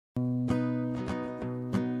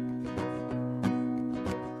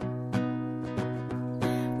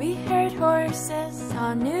horses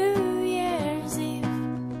on New Year's Eve,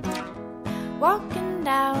 walking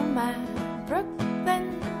down my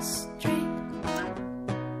Brooklyn street.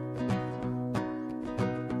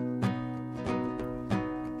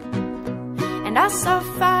 And I saw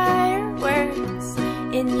fireworks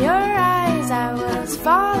in your eyes. I was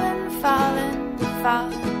falling, falling,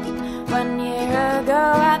 falling 1 year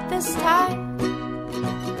ago at this time.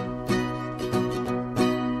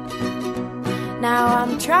 Now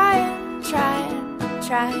I'm trying, trying,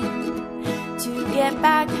 trying to get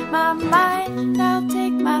back my mind. I'll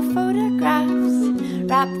take my photographs,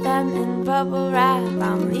 wrap them in bubble wrap.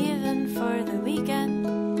 I'm leaving for the weekend,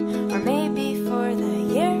 or maybe for the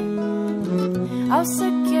year. I'll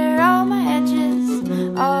secure all my edges,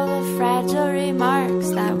 all the fragile remarks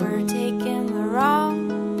that were taken the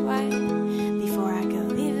wrong way, before I go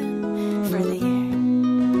leaving for the year.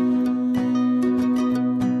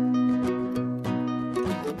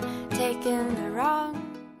 Taken the wrong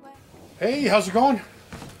way. Hey, how's it going?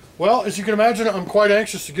 Well, as you can imagine, I'm quite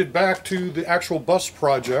anxious to get back to the actual bus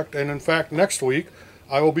project, and in fact, next week,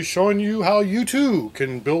 I will be showing you how you too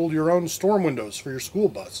can build your own storm windows for your school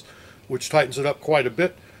bus, which tightens it up quite a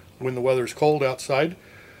bit when the weather's cold outside.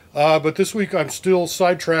 But this week I'm still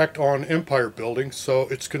sidetracked on empire building, so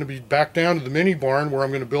it's going to be back down to the mini barn where I'm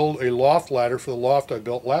going to build a loft ladder for the loft I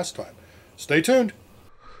built last time. Stay tuned.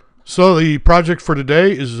 So the project for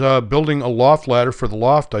today is building a loft ladder for the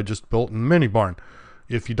loft I just built in the mini barn.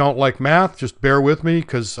 If you don't like math, just bear with me,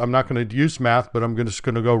 because I'm not going to use math, but I'm just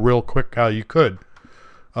going to go real quick how you could.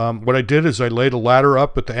 What I did is I laid a ladder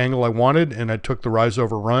up at the angle I wanted, and I took the rise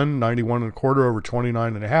over run 91 1/4 over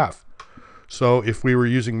 29 1/2. So if we were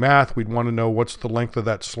using math, we'd want to know what's the length of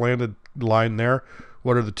that slanted line there.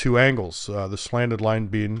 What are the two angles? The slanted line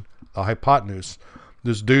being the hypotenuse.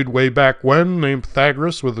 This dude way back when, named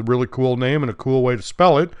Pythagoras, with a really cool name and a cool way to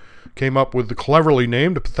spell it, came up with the cleverly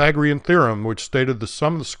named Pythagorean theorem, which stated the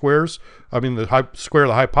sum of the squares, the square of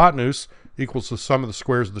the hypotenuse equals the sum of the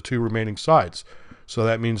squares of the two remaining sides. So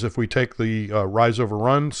that means if we take the rise over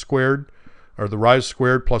run squared, or the rise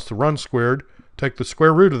squared plus the run squared, take the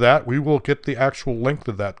square root of that, we will get the actual length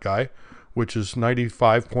of that guy, which is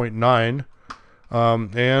 95.9.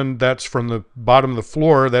 And that's from the bottom of the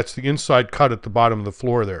floor. That's the inside cut at the bottom of the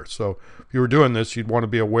floor there. So if you were doing this, you'd want to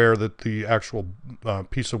be aware that the actual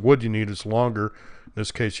piece of wood you need is longer. In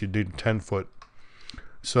this case, you'd need 10 foot.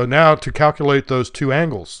 So now to calculate those two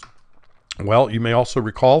angles. Well, you may also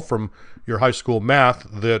recall from your high school math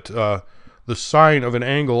that the sine of an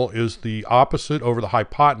angle is the opposite over the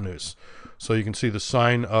hypotenuse. So you can see the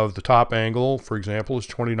sine of the top angle, for example, is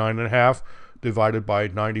 29 1/2 divided by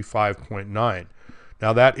 95.9.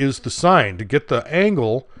 Now that is the sine. To get the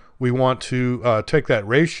angle, we want to take that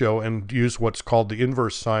ratio and use what's called the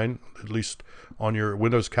inverse sine, at least on your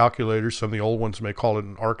Windows calculator. Some of the old ones may call it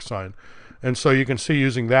an arc sine. And so you can see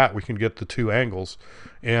using that we can get the two angles.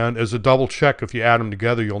 And as a double check, if you add them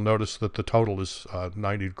together, you'll notice that the total is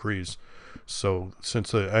 90 degrees. So since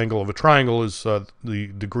the angle of a triangle is the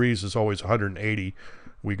degrees is always 180,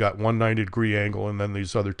 we got one 90 degree angle and then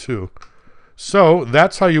these other two. So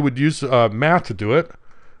that's how you would use math to do it.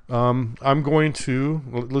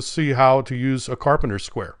 Let's see how to use a carpenter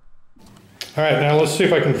square. All right, now let's see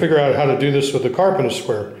if I can figure out how to do this with the carpenter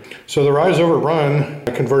square. So the rise over run,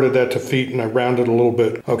 I converted that to feet and I rounded a little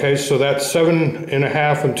bit. Okay, so that 7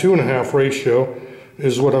 1/2 and 2 1/2 ratio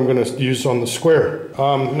is what I'm going to use on the square.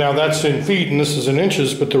 Now that's in feet and this is in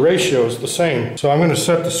inches, but the ratio is the same. So I'm going to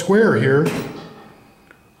set the square here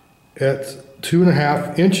at 2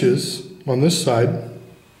 1/2 inches on this side,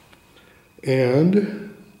 and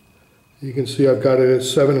you can see I've got it at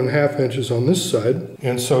 7 1/2 inches on this side,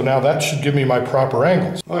 and so now that should give me my proper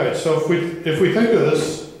angles. All right, so if we think of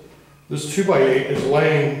this 2x8 is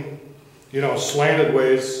laying, slanted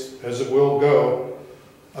ways as it will go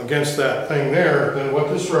against that thing there, then what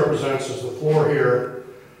this represents is the floor here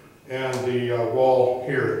and the wall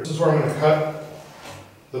here. This is where I'm going to cut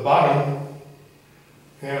the bottom,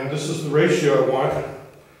 and this is the ratio I want.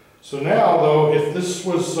 So now, though, if this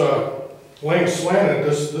was laying slanted,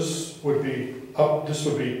 this would be up, this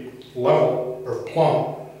would be level, or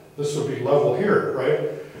plumb. This would be level here, right?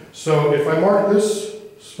 So if I mark this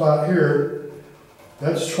spot here,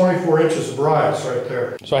 that's 24 inches of rise right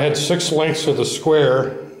there. So I had 6 lengths of the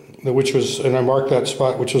square, and I marked that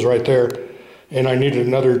spot, which is right there, and I needed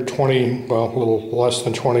another 20, well, a little less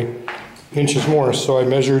than 20 inches more. So I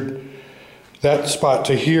measured that spot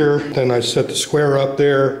to here, then I set the square up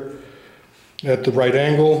there at the right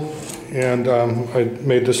angle, and I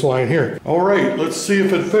made this line here. All right, let's see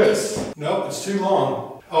if it fits. Nope, it's too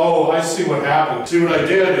long. Oh, I see what happened. See, what I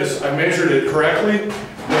did is I measured it correctly,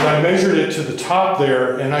 and I measured it to the top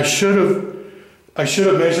there, and I should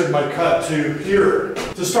have measured my cut to here,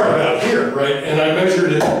 to start about here, right? And I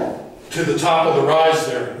measured it to the top of the rise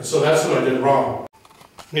there. So that's what I did wrong.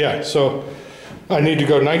 Yeah, so I need to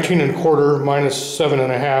go 19¼ minus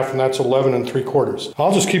 7½, and that's 11¾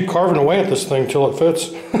 I'll just keep carving away at this thing till it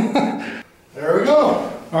fits. There we go.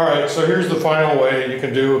 All right, so here's the final way you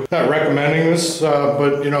can do. Not recommending this,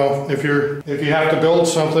 but you know, if you have to build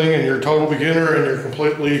something and you're a total beginner and you're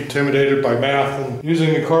completely intimidated by math and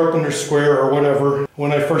using a carpenter square or whatever.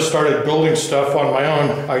 When I first started building stuff on my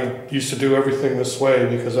own, I used to do everything this way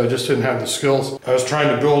because I just didn't have the skills. I was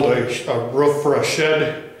trying to build a roof for a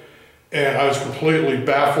shed, and I was completely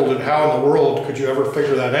baffled at how in the world could you ever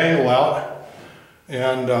figure that angle out.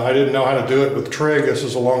 And I didn't know how to do it with trig. This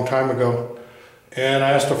is a long time ago. And I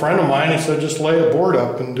asked a friend of mine, he said, just lay a board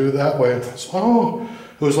up and do it that way. So, oh,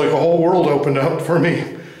 it was like a whole world opened up for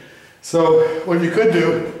me. So what you could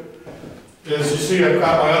do is, you see I've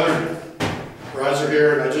got my other riser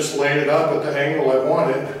here, and I just laid it up at the angle I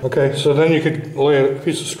wanted. Okay, so then you could lay a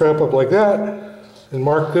piece of scrap up like that and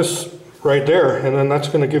mark this right there, and then that's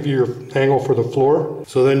going to give you your angle for the floor.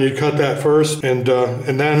 So then you cut that first, and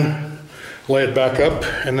then lay it back up,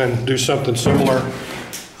 and then do something similar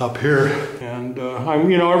up here. And I'm,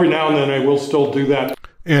 you know, every now and then I will still do that.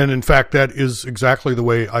 And in fact, that is exactly the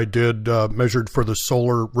way I did, measured for the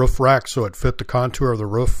solar roof rack, so it fit the contour of the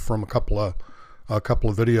roof from a couple of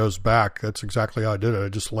videos back. That's exactly how I did it. I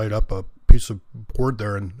just laid up a piece of board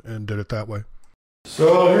there and did it that way.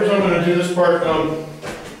 So here's how I'm going to do this part. So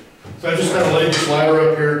I just kind of laid this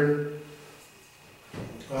ladder up here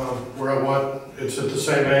where I want. It's at the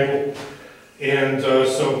same angle, and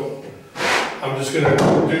so I'm just going to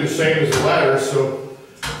do the same as the ladder. So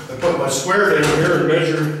I put my square down here and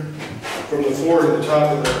measure from the floor to the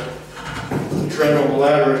top of the tread on the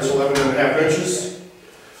ladder. It's 11½ inches.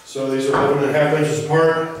 So these are 11½ inches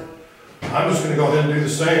apart. I'm just going to go ahead and do the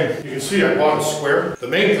same. You can see I bought a square. The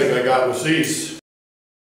main thing I got was these.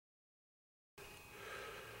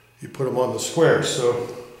 You put them on the square. So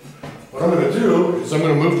what I'm going to do is I'm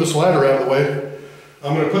going to move this ladder out of the way.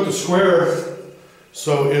 I'm going to put the square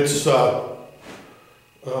so it's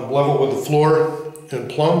level with the floor and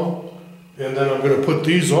plumb, and then I'm going to put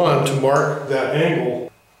these on to mark that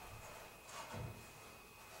angle.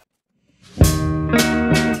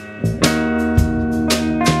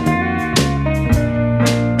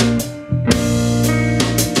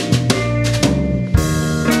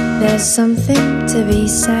 There's something to be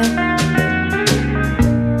said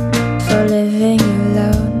for living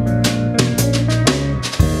alone.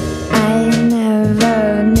 I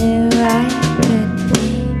never knew I could be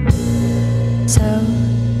so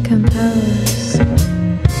composed.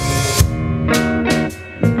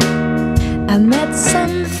 I met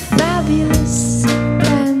some fabulous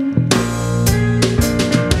friends,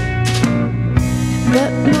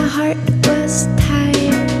 but my heart was tired,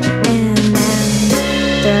 and I'm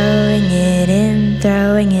throwing it in,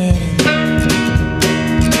 throwing it in.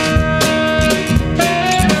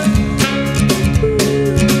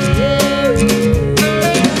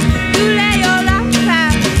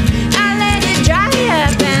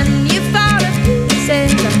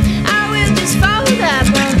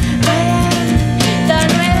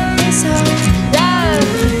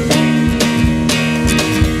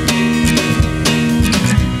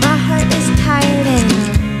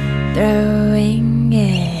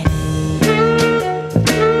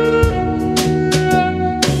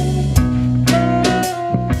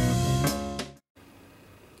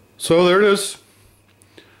 So there it is,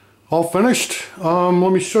 all finished. Let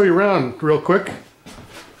me show you around real quick.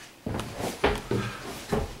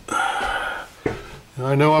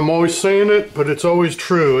 I know I'm always saying it, but it's always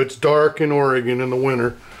true. It's dark in Oregon in the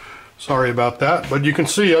winter. Sorry about that. But you can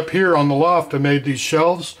see up here on the loft I made these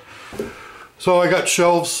shelves. So I got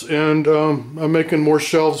shelves, and I'm making more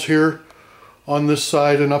shelves here on this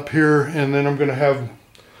side and up here, and then I'm going to have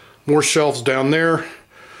more shelves down there.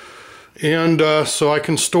 And so I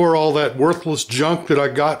can store all that worthless junk that I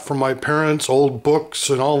got from my parents, old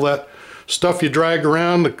books and all that stuff you drag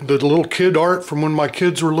around, the little kid art from when my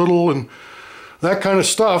kids were little and that kind of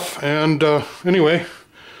stuff. And anyway,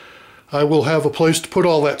 I will have a place to put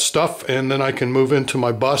all that stuff, and then I can move into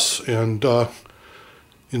my bus. And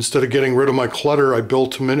instead of getting rid of my clutter, I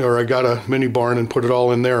got a mini barn and put it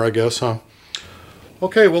all in there, I guess, huh?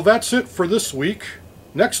 Okay, well that's it for this week.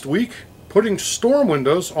 Next week, putting storm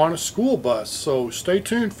windows on a school bus, so stay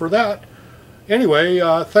tuned for that. Anyway,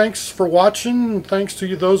 thanks for watching. Thanks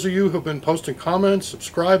to those of you who have been posting comments,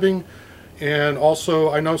 subscribing, And also,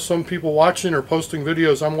 I know some people watching or posting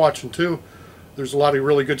videos. I'm watching too. There's a lot of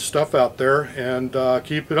really good stuff out there, and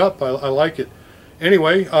keep it up. I like it.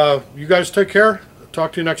 Anyway, you guys take care.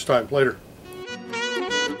 Talk to you next time. Later.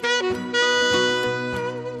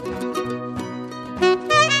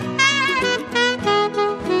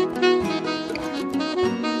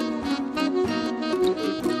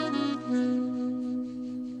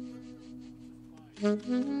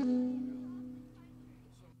 Mm-hmm.